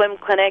water swim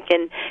clinic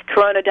in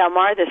Corona Del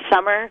Mar this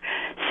summer.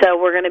 So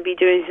we're going to be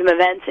doing some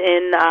events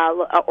in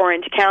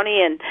Orange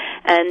County. And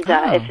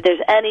if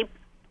there's any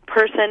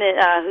person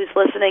who's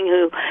listening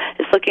who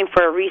is looking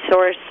for a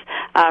resource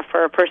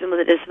for a person with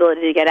a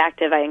disability to get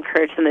active, I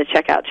encourage them to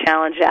check out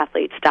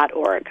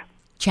challengeathletes.org.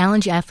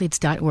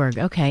 Challengeathletes.org.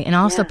 Okay. And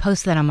I'll also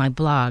post that on my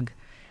blog,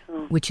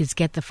 which is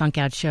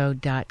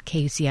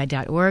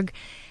getthefunkoutshow.kuci.org.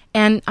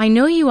 And I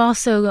know you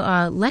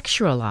also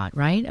lecture a lot,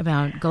 right,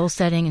 about goal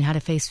setting and how to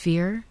face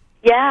fear?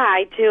 Yeah,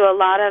 I do a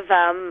lot of,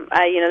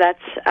 I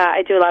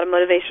do a lot of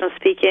motivational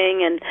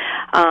speaking, and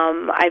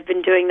I've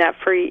been doing that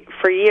for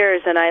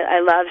years, and I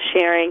love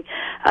sharing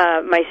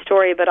my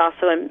story, but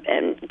also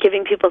and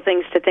giving people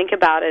things to think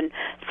about and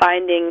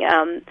finding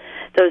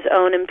those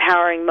own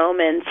empowering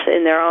moments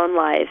in their own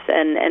lives,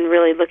 and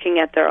really looking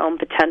at their own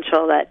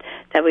potential that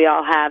we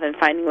all have and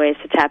finding ways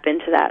to tap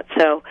into that.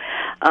 So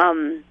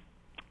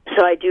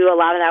I do a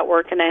lot of that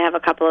work, and I have a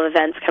couple of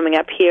events coming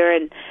up here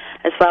and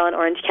as well in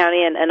Orange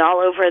County and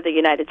all over the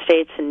United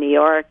States and New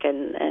York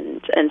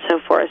and so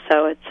forth.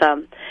 So it's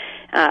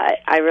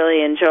I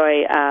really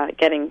enjoy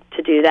getting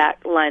to do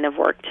that line of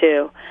work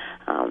too.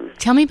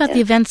 Tell me about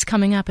the events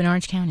coming up in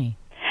Orange County.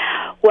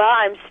 Well,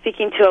 I'm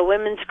speaking to a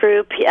women's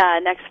group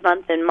next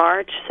month in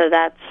March, so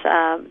that's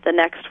the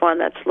next one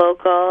that's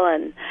local,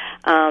 and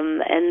then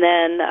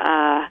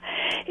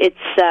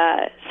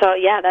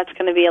that's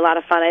going to be a lot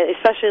of fun. I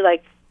especially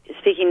like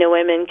speaking to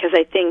women because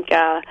I think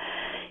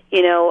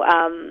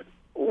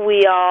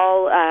we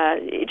all I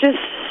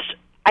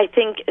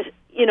think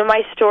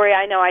my story.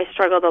 I know I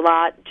struggled a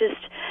lot just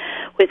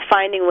with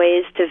finding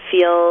ways to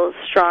feel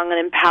strong and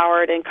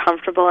empowered and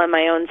comfortable in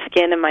my own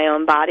skin and my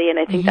own body, and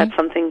I think that's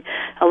something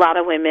a lot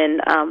of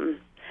women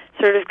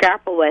sort of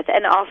grapple with,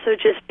 and also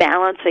just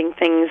balancing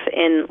things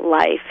in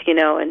life,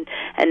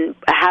 and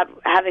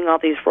having all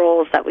these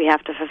roles that we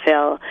have to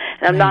fulfill.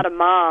 And I'm not a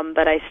mom,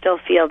 but I still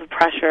feel the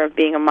pressure of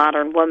being a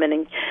modern woman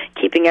and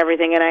keeping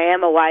everything. And I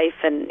am a wife,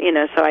 and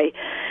so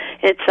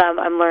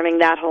I'm learning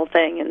that whole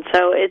thing, and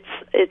so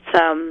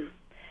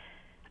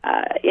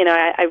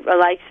I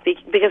like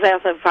speaking because I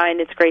also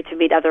find it's great to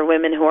meet other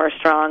women who are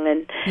strong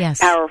and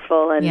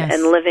powerful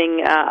and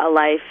living a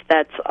life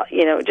that's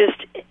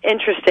just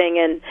interesting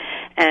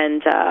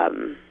and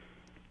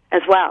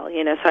as well.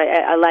 So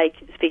I like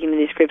speaking to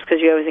these groups because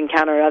you always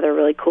encounter other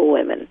really cool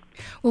women.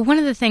 Well, one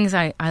of the things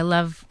I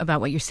love about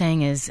what you're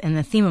saying is, and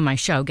the theme of my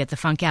show, Get the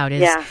Funk Out,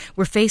 is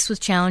we're faced with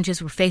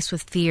challenges, we're faced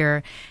with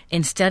fear.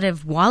 Instead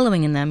of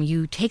wallowing in them,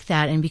 you take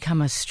that and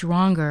become a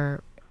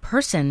stronger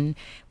person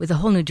with a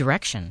whole new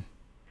direction.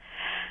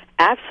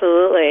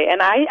 Absolutely.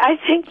 And I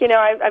think,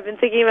 I've been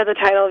thinking about the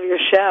title of your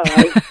show,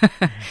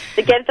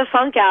 to Get the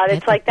Funk Out.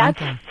 It's like that's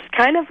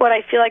kind of what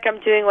I feel like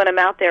I'm doing when I'm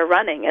out there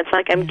running. It's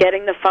like I'm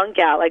getting the funk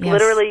out. Like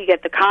literally you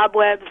get the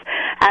cobwebs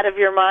out of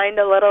your mind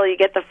a little, you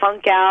get the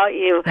funk out,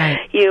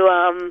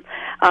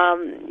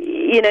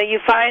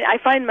 I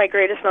find my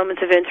greatest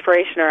moments of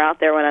inspiration are out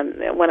there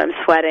when I'm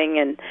sweating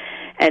and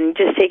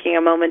just taking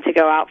a moment to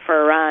go out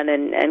for a run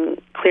and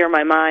clear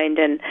my mind.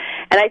 And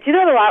I do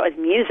that a lot with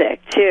music,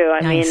 too.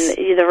 I mean,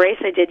 the race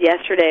I did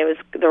yesterday was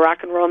the Rock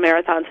and Roll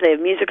Marathon, so they have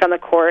music on the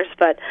course,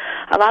 but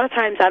a lot of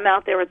times I'm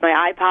out there with my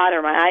iPod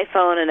or my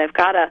iPhone, and I've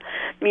got a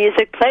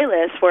music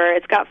playlist where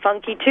it's got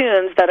funky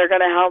tunes that are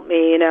going to help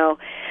me,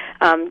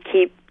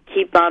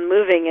 keep on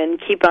moving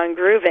and keep on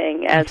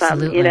grooving as I'm,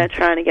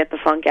 trying to get the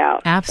funk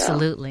out.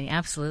 Absolutely,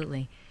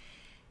 absolutely.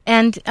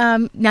 And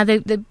now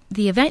the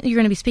event you're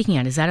going to be speaking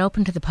at, is that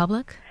open to the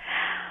public?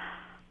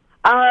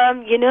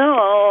 I'm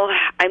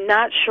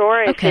not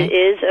sure if it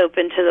is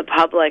open to the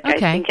public. I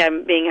think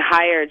I'm being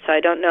hired, so I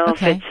don't know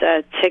if it's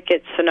a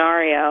ticket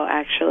scenario,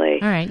 actually.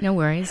 All right, no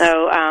worries.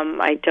 So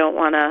I don't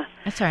want to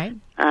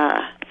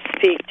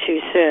speak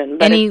too soon.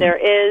 But if there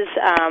is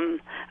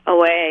a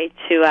way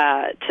to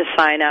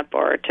sign up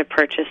or to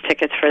purchase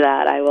tickets for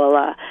that, I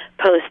will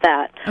post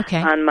that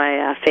on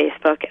my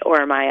Facebook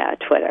or my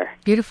Twitter.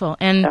 Beautiful.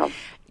 And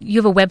you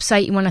have a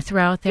website you want to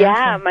throw out there?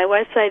 Yeah, my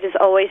website is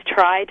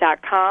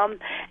alwaystry.com,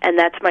 and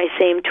that's my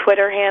same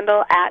Twitter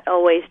handle,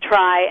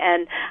 @alwaystry,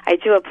 and I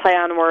do a play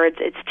on words.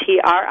 It's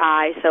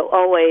TRI, so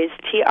always,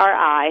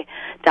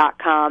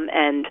 TRI.com,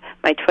 and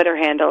my Twitter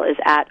handle is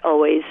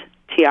 @alwaystri,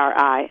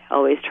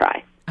 always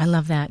try. I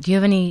love that. Do you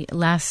have any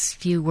last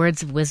few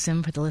words of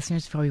wisdom for the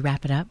listeners before we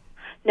wrap it up?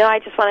 No, I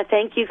just want to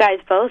thank you guys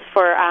both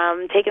for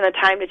taking the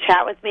time to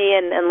chat with me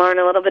and learn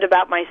a little bit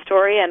about my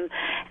story, and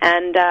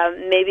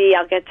maybe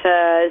I'll get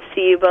to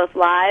see you both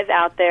live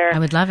out there. I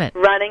would love it.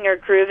 Running or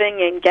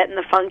grooving and getting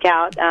the funk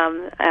out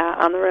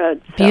on the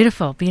road. So.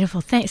 Beautiful,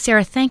 beautiful.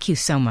 Sarah, thank you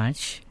so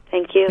much.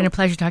 Thank you. It's been a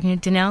pleasure talking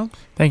to Danelle.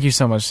 Thank you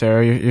so much,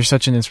 Sarah. You're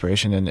such an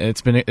inspiration, and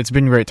it's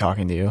been great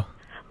talking to you.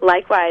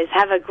 Likewise.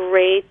 Have a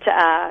great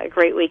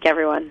week,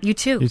 everyone. You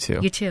too. You too.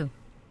 You too.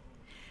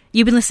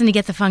 You've been listening to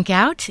Get the Funk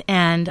Out,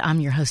 and I'm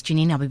your host,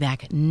 Janine. I'll be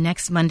back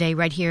next Monday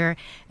right here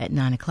at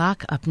 9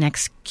 o'clock. Up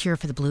next, Cure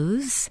for the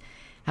Blues.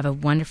 Have a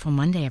wonderful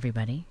Monday,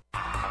 everybody.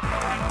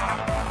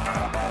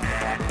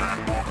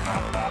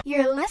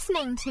 You're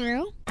listening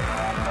to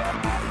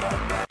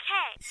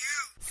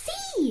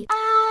KCI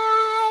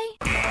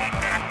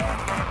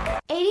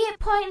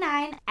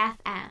 88.9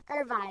 FM.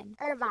 Irvine.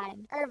 Friend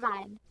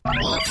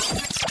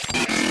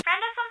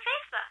us on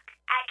Facebook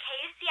at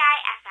KUCI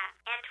FM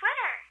and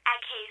Twitter at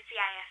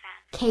KUCI FM.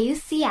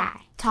 KUCI.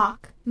 Talk,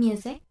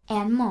 music,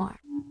 and more.